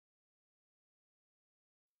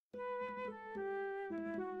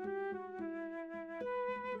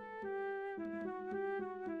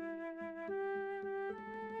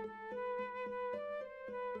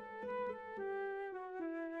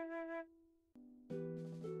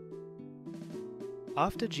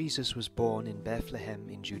After Jesus was born in Bethlehem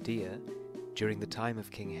in Judea, during the time of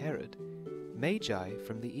King Herod, Magi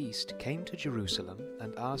from the east came to Jerusalem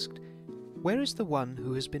and asked, "Where is the one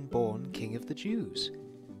who has been born King of the Jews?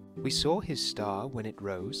 We saw his star when it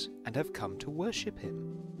rose and have come to worship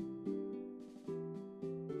him."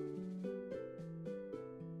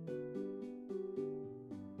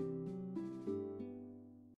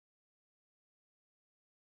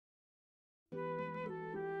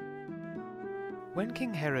 When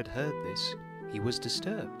King Herod heard this, he was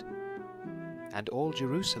disturbed, and all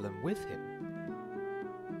Jerusalem with him.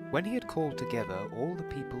 When he had called together all the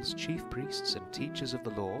people's chief priests and teachers of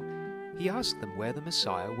the law, he asked them where the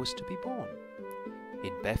Messiah was to be born.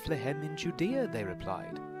 "In Bethlehem in Judea," they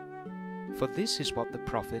replied, "for this is what the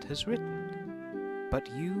prophet has written.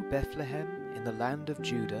 But you, Bethlehem, in the land of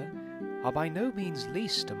Judah, are by no means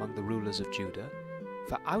least among the rulers of Judah,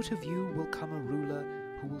 for out of you will come a ruler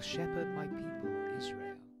who will shepherd my people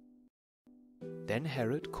Israel." Then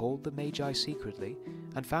Herod called the Magi secretly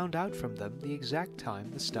and found out from them the exact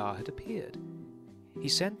time the star had appeared. He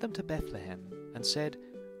sent them to Bethlehem and said,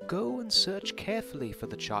 "Go and search carefully for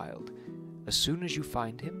the child. As soon as you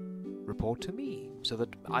find him, report to me, so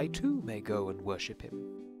that I too may go and worship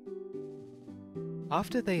him."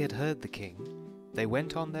 After they had heard the king, they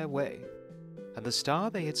went on their way, and the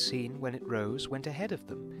star they had seen when it rose went ahead of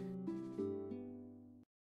them,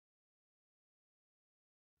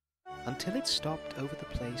 until it stopped over the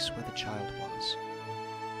place where the child was.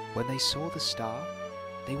 When they saw the star,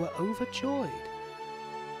 they were overjoyed.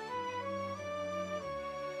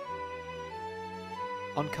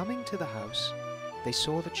 On coming to the house, they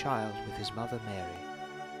saw the child with his mother Mary.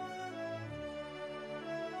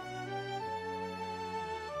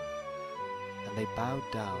 And they bowed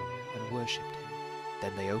down and worshipped him.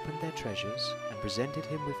 Then they opened their treasures and presented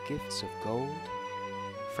him with gifts of gold,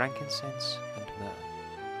 frankincense, and myrrh.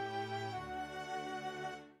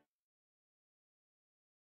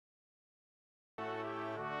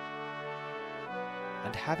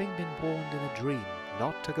 And having been warned in a dream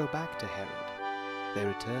not to go back to Herod, they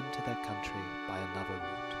returned to their country by another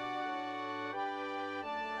route.